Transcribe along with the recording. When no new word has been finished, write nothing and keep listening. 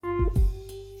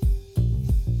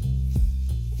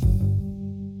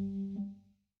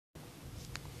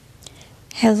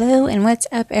Hello and what's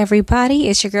up, everybody?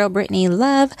 It's your girl Brittany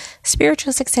Love,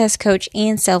 spiritual success coach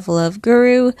and self-love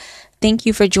guru. Thank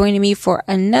you for joining me for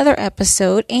another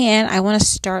episode, and I want to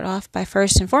start off by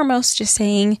first and foremost just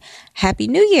saying Happy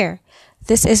New Year.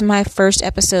 This is my first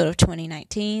episode of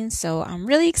 2019, so I'm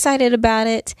really excited about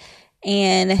it,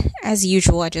 and as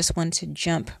usual, I just want to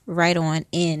jump right on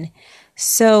in.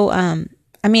 So, I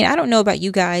don't know about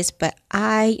you guys, but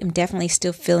I am definitely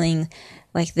still feeling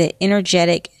like the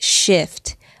energetic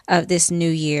shift of this new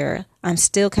year. I'm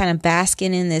still kind of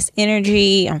basking in this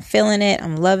energy. I'm feeling it.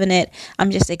 I'm loving it.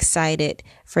 I'm just excited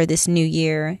for this new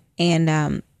year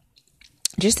and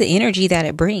just the energy that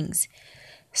it brings.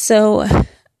 So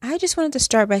I just wanted to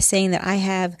start by saying that I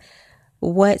have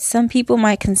what some people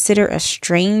might consider a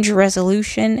strange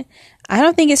resolution. I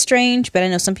don't think it's strange, but I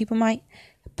know some people might.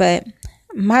 But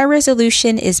my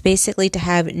resolution is basically to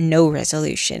have no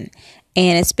resolution.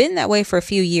 And it's been that way for a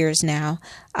few years now.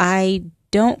 I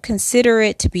don't consider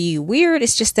it to be weird.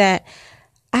 It's just that,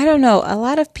 I don't know, a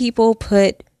lot of people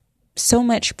put so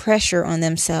much pressure on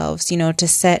themselves, to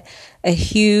set a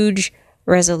huge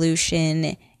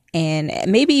resolution and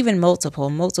maybe even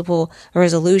multiple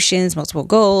resolutions, multiple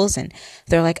goals. And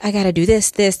they're like, I got to do this,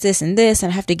 and this,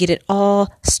 and I have to get it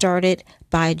all started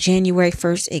by January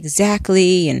 1st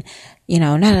exactly. And,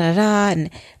 and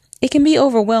it can be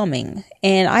overwhelming.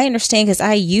 And I understand because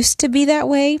I used to be that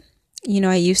way.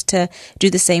 I used to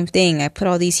do the same thing. I put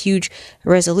all these huge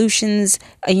resolutions,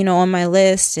 on my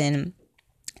list, and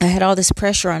I had all this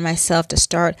pressure on myself to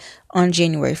start on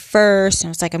January 1st. And I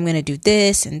was like, I'm going to do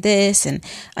this, and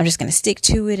I'm just going to stick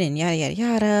to it, and yada, yada,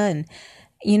 yada. And,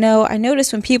 I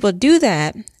notice when people do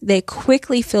that, they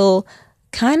quickly feel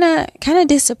kind of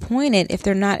disappointed if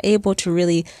they're not able to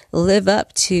really live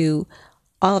up to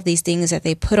all of these things that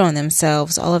they put on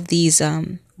themselves, all of these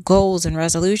goals and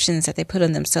resolutions that they put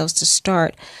on themselves to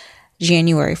start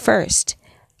January 1st.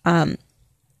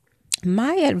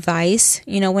 My advice,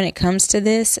 when it comes to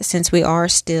this, since we are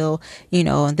still,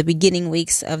 in the beginning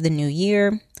weeks of the new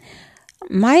year,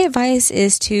 my advice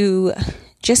is to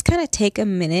just kind of take a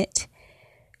minute,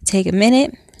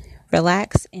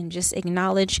 relax, and just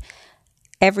acknowledge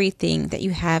everything that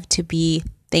you have to be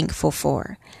thankful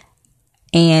for.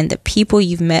 And the people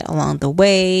you've met along the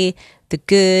way, the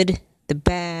good, the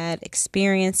bad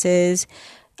experiences.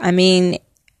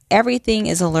 Everything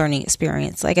is a learning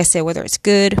experience. Like I said, whether it's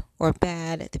good or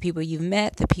bad, the people you've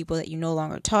met, the people that you no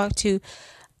longer talk to,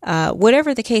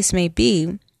 whatever the case may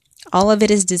be, all of it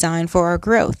is designed for our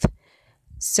growth.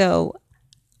 So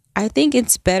I think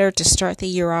it's better to start the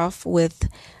year off with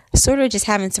sort of just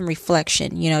having some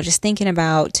reflection, just thinking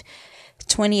about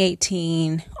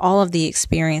 2018, all of the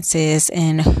experiences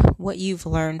and what you've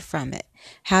learned from it,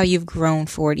 how you've grown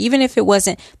for it. Even if it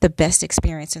wasn't the best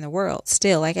experience in the world,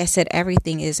 still, like I said,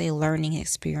 everything is a learning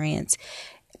experience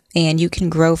and you can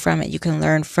grow from it. You can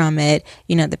learn from it.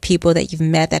 The people that you've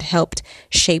met that helped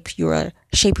shape your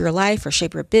life or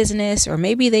shape your business, or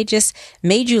maybe they just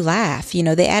made you laugh.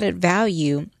 They added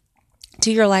value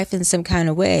to your life in some kind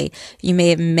of way. You may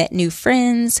have met new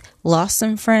friends, lost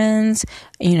some friends,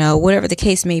 whatever the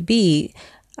case may be.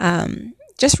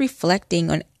 Just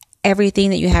reflecting on everything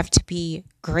that you have to be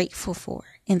grateful for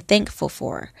and thankful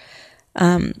for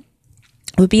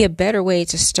would be a better way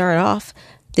to start off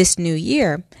this new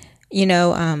year.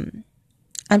 I'm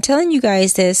telling you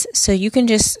guys this so you can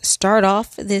just start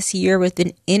off this year with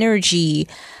an energy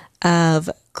of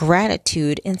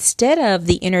gratitude instead of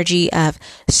the energy of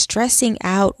stressing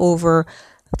out over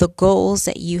the goals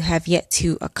that you have yet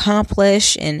to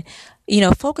accomplish and,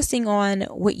 focusing on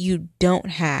what you don't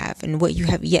have and what you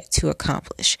have yet to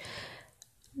accomplish.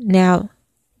 Now,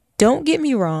 don't get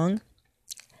me wrong.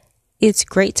 It's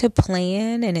great to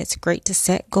plan and it's great to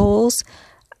set goals.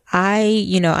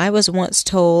 I was once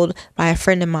told by a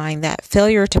friend of mine that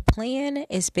failure to plan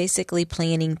is basically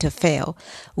planning to fail,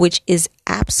 which is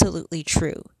absolutely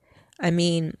true. I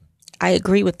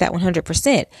agree with that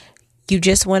 100%. You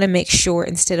just want to make sure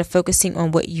instead of focusing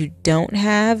on what you don't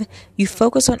have, you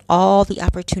focus on all the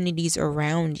opportunities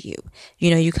around you.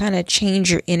 You kind of change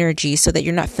your energy so that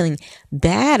you're not feeling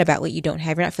bad about what you don't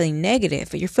have. You're not feeling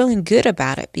negative, but you're feeling good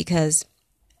about it because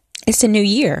it's a new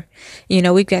year.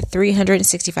 We've got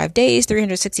 365 days,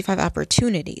 365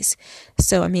 opportunities.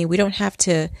 So, we don't have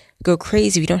to go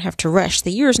crazy. We don't have to rush.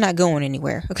 The year's not going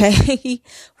anywhere. Okay.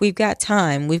 We've got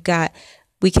time. We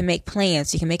can make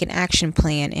plans. You can make an action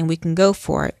plan and we can go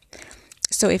for it.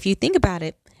 So if you think about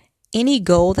it, any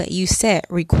goal that you set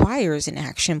requires an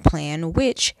action plan,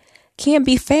 which can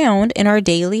be found in our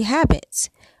daily habits.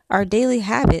 Our daily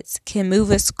habits can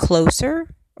move us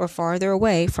closer or farther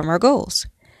away from our goals.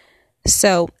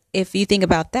 So if you think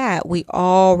about that, we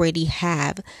already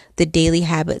have the daily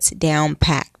habits down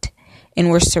packed, and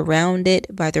we're surrounded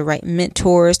by the right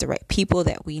mentors, the right people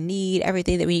that we need,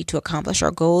 everything that we need to accomplish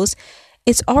our goals.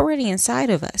 It's already inside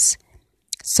of us.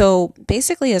 So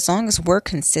basically, as long as we're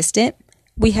consistent,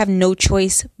 we have no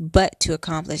choice but to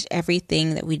accomplish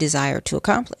everything that we desire to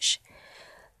accomplish.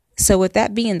 So with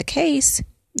that being the case,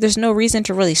 there's no reason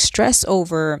to really stress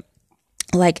over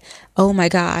like, oh my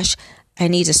gosh, I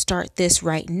need to start this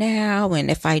right now. And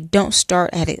if I don't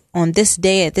start at it on this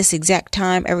day at this exact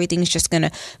time, everything's just going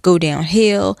to go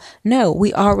downhill. No,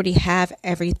 we already have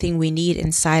everything we need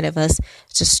inside of us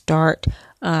to start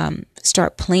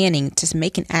planning, to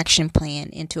make an action plan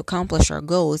and to accomplish our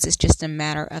goals. It's just a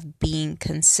matter of being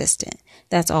consistent.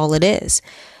 That's all it is.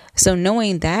 So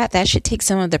knowing that should take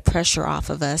some of the pressure off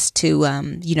of us to,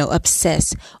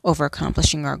 obsess over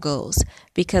accomplishing our goals.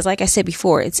 Because like I said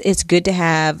before, it's good to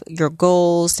have your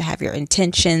goals, to have your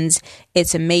intentions.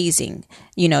 It's amazing,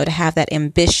 to have that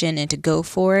ambition and to go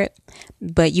for it.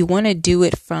 But you want to do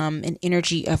it from an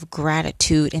energy of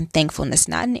gratitude and thankfulness,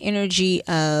 not an energy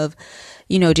of,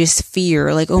 just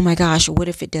fear, like, oh my gosh, what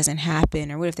if it doesn't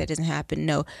happen? Or what if that doesn't happen?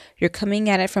 No, you're coming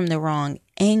at it from the wrong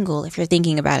angle if you're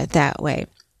thinking about it that way.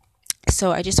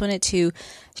 So I just wanted to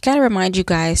kind of remind you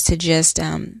guys to just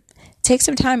take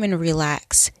some time and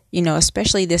relax,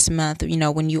 especially this month,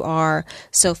 when you are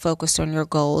so focused on your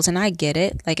goals. And I get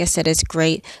it. Like I said, it's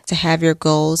great to have your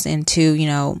goals and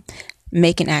to,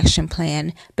 make an action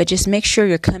plan, but just make sure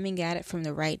you're coming at it from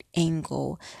the right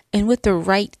angle and with the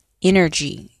right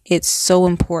energy. It's so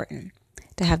important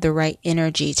to have the right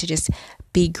energy to just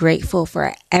be grateful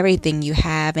for everything you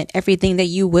have and everything that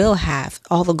you will have,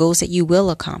 all the goals that you will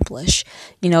accomplish.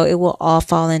 It will all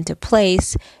fall into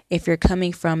place if you're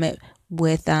coming from it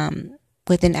with an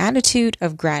attitude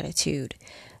of gratitude.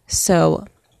 So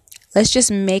let's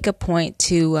just make a point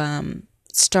to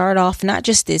start off not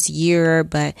just this year,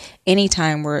 but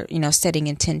anytime we're, setting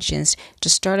intentions, to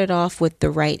start it off with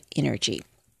the right energy.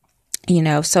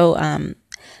 So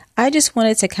I just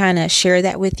wanted to kind of share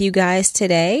that with you guys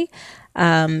today.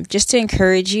 Just to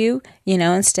encourage you,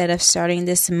 instead of starting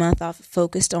this month off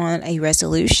focused on a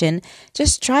resolution,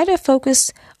 just try to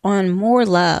focus on more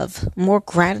love, more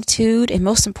gratitude, and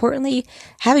most importantly,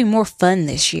 having more fun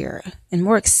this year and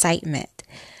more excitement,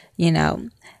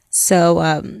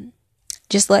 So,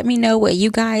 just let me know what you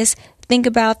guys think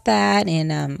about that.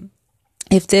 And,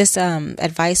 if this,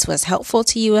 advice was helpful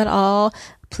to you at all,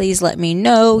 please let me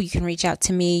know. You can reach out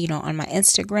to me, on my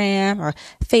Instagram or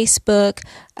Facebook.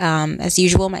 As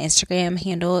usual, my Instagram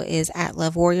handle is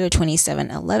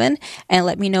 @LoveWarrior2711. And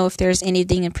let me know if there's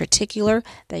anything in particular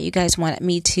that you guys want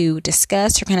me to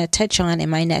discuss or kind of touch on in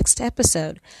my next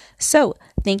episode. So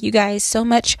thank you guys so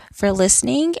much for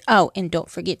listening. Oh, and don't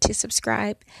forget to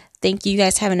subscribe. Thank you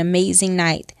guys. Have an amazing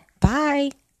night.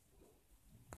 Bye.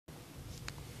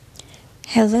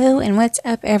 Hello and what's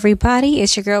up, everybody?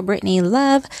 It's your girl, Brittany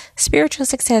Love, spiritual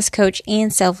success coach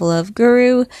and self-love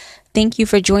guru. Thank you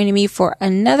for joining me for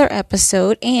another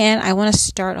episode. And I want to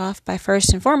start off by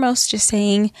first and foremost just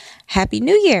saying Happy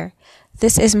New Year.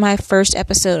 This is my first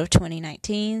episode of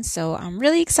 2019, so I'm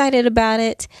really excited about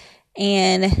it.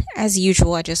 And as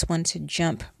usual, I just want to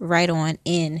jump right on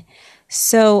in.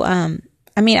 So, I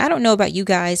don't know about you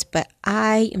guys, but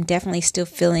I am definitely still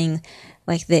feeling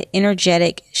like the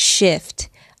energetic shift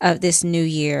of this new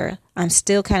year. I'm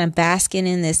still kind of basking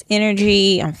in this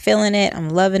energy. I'm feeling it. I'm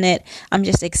loving it. I'm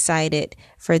just excited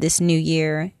for this new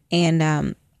year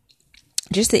and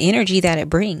just the energy that it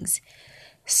brings.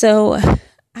 So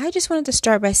I just wanted to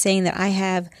start by saying that I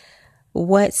have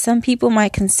what some people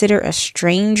might consider a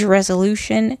strange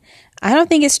resolution. I don't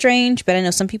think it's strange, but I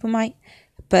know some people might.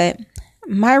 But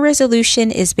my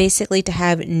resolution is basically to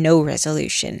have no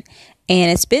resolution.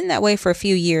 And it's been that way for a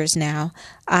few years now.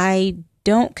 I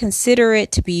don't consider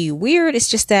it to be weird. It's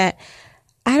just that,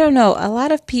 I don't know, a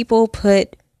lot of people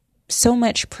put so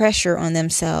much pressure on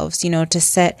themselves, to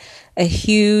set a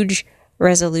huge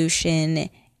resolution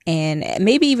and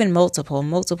maybe even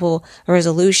multiple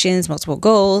resolutions, multiple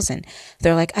goals. And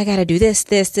they're like, I got to do this,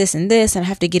 and this, and I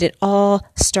have to get it all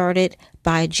started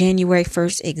by January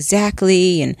 1st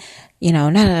exactly. And,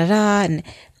 and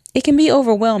it can be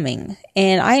overwhelming.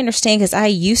 And I understand because I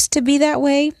used to be that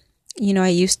way. I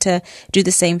used to do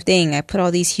the same thing. I put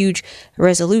all these huge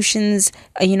resolutions,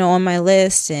 on my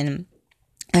list, and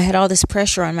I had all this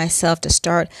pressure on myself to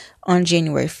start on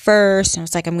January 1st. And I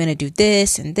was like, I'm going to do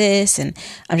this, and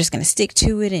I'm just going to stick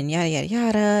to it, and yada, yada,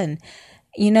 yada. And,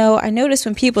 I notice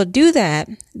when people do that,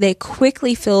 they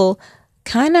quickly feel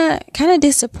kind of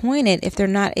disappointed if they're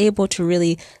not able to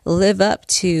really live up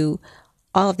to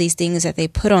all of these things that they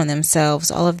put on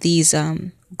themselves, all of these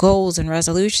goals and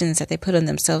resolutions that they put on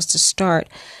themselves to start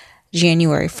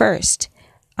January 1st.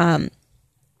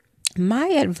 My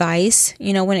advice,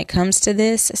 when it comes to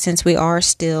this, since we are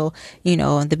still,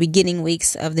 in the beginning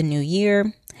weeks of the new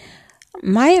year,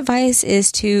 my advice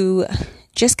is to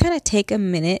just kind of take a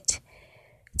minute,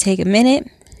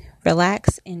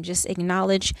 relax, and just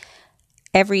acknowledge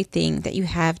everything that you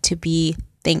have to be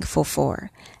thankful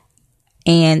for.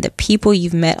 And the people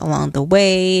you've met along the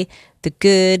way, the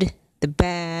good, the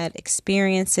bad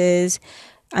experiences.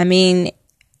 I mean,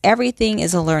 everything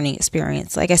is a learning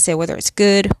experience. Like I said, whether it's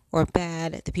good or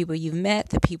bad, the people you've met,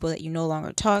 the people that you no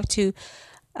longer talk to,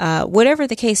 whatever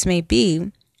the case may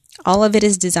be, all of it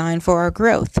is designed for our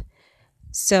growth.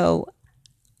 So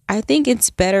I think it's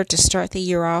better to start the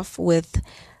year off with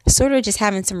sort of just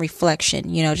having some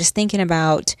reflection, just thinking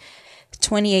about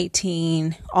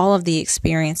 2018, all of the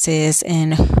experiences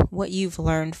and what you've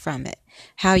learned from it,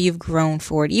 how you've grown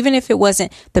for it. Even if it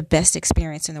wasn't the best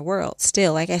experience in the world,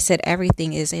 still, like I said,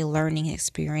 everything is a learning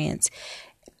experience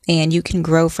and you can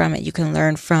grow from it. You can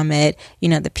learn from it.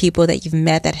 The people that you've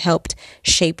met that helped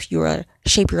shape your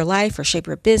life or shape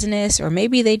your business, or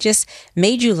maybe they just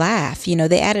made you laugh.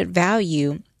 They added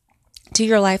value to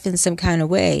your life in some kind of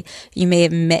way. You may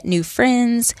have met new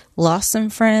friends, lost some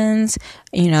friends,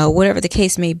 whatever the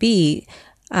case may be.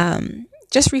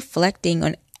 Just reflecting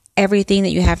on everything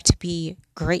that you have to be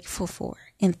grateful for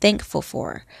and thankful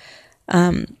for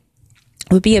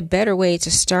would be a better way to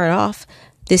start off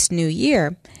this new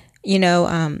year.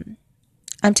 I'm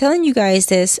telling you guys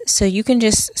this so you can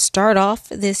just start off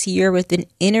this year with an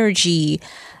energy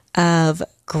of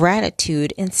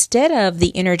gratitude instead of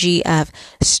the energy of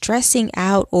stressing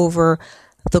out over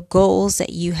the goals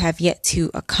that you have yet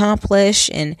to accomplish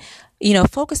and,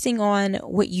 focusing on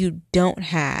what you don't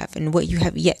have and what you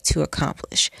have yet to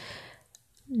accomplish.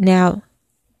 Now,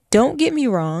 don't get me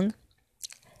wrong.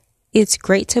 It's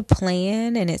great to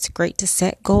plan and it's great to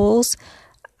set goals.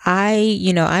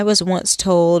 I was once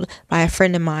told by a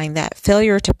friend of mine that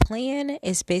failure to plan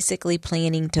is basically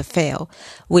planning to fail,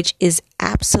 which is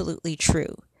absolutely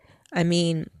true. I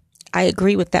mean, I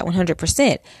agree with that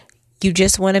 100%. You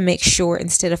just want to make sure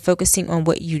instead of focusing on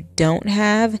what you don't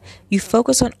have, you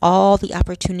focus on all the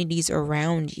opportunities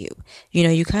around you.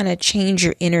 You kind of change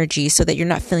your energy so that you're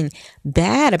not feeling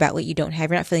bad about what you don't have.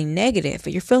 You're not feeling negative,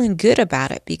 but you're feeling good about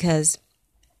it because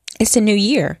it's a new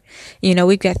year.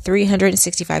 We've got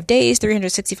 365 days,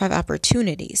 365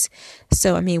 opportunities.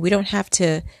 So, we don't have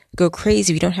to go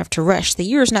crazy. We don't have to rush. The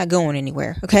year's not going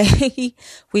anywhere. Okay.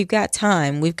 We've got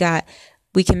time.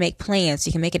 We can make plans.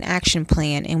 You can make an action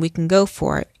plan and we can go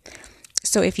for it.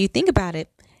 So if you think about it,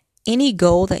 any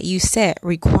goal that you set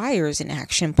requires an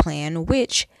action plan,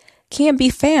 which can be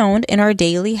found in our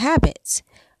daily habits.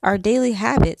 Our daily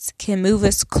habits can move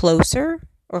us closer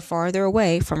or farther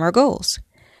away from our goals.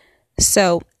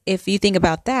 So if you think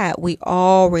about that, we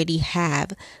already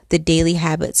have the daily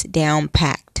habits down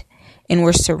packed and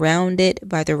we're surrounded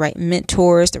by the right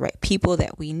mentors, the right people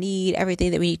that we need,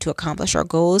 everything that we need to accomplish our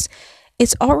goals.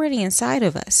 It's already inside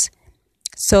of us.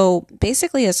 So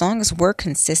basically, as long as we're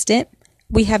consistent,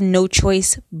 we have no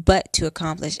choice but to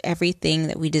accomplish everything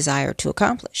that we desire to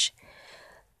accomplish.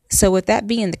 So with that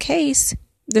being the case,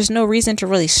 there's no reason to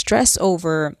really stress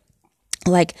over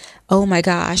like, oh my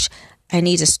gosh, I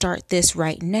need to start this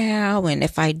right now. And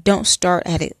if I don't start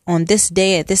at it on this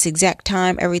day, at this exact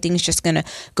time, everything's just going to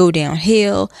go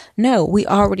downhill. No, we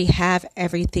already have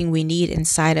everything we need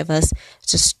inside of us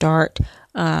to start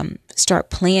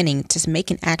planning, to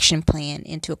make an action plan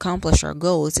and to accomplish our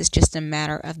goals. It's just a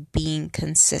matter of being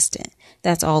consistent.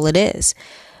 That's all it is.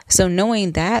 So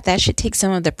knowing that should take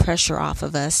some of the pressure off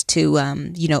of us to,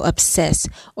 obsess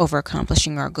over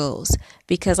accomplishing our goals.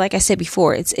 Because like I said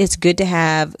before, it's good to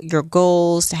have your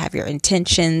goals, to have your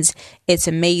intentions. It's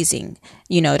amazing,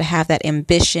 to have that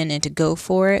ambition and to go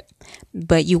for it.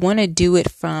 But you want to do it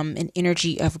from an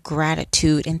energy of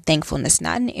gratitude and thankfulness,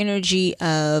 not an energy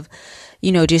of,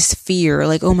 just fear,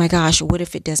 like, oh my gosh, what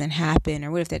if it doesn't happen?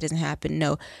 Or what if that doesn't happen?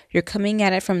 No, you're coming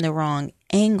at it from the wrong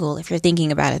angle if you're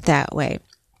thinking about it that way.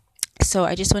 So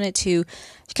I just wanted to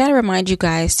kind of remind you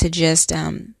guys to just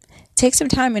take some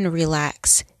time and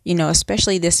relax,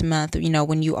 especially this month,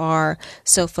 when you are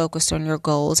so focused on your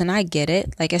goals. And I get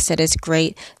it. Like I said, it's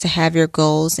great to have your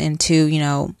goals and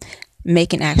to,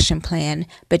 make an action plan,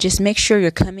 but just make sure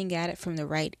you're coming at it from the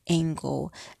right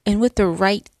angle and with the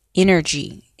right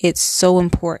energy. It's so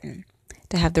important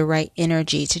to have the right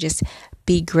energy to just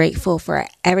be grateful for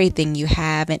everything you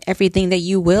have and everything that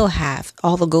you will have,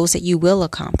 all the goals that you will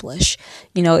accomplish.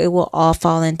 It will all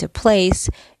fall into place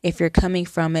if you're coming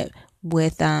from it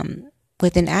with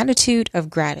with an attitude of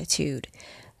gratitude.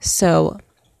 So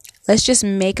let's just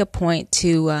make a point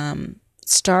to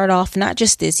start off, not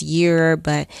just this year,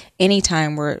 but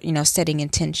anytime we're, setting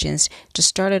intentions, to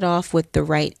start it off with the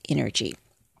right energy.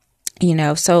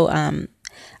 So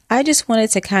I just wanted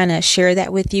to kind of share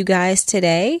that with you guys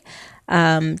today.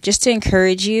 Just to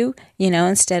encourage you,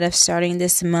 instead of starting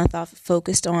this month off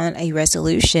focused on a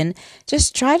resolution,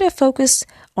 just try to focus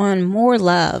on more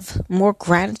love, more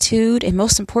gratitude, and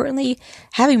most importantly,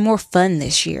 having more fun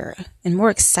this year and more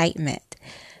excitement,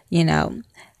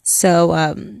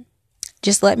 So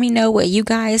just let me know what you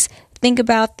guys think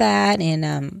about that.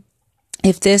 And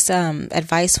if this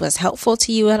advice was helpful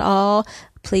to you at all,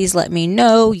 please let me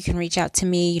know. You can reach out to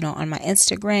me, on my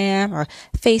Instagram or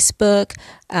Facebook.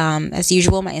 As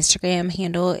usual, my Instagram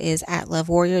handle is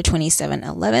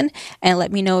 @LoveWarrior2711. And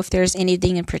let me know if there's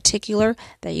anything in particular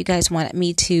that you guys want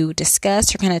me to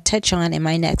discuss or kind of touch on in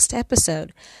my next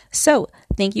episode. So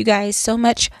thank you guys so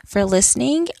much for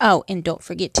listening. Oh, and don't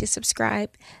forget to subscribe.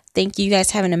 Thank you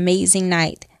guys. Have an amazing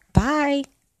night. Bye.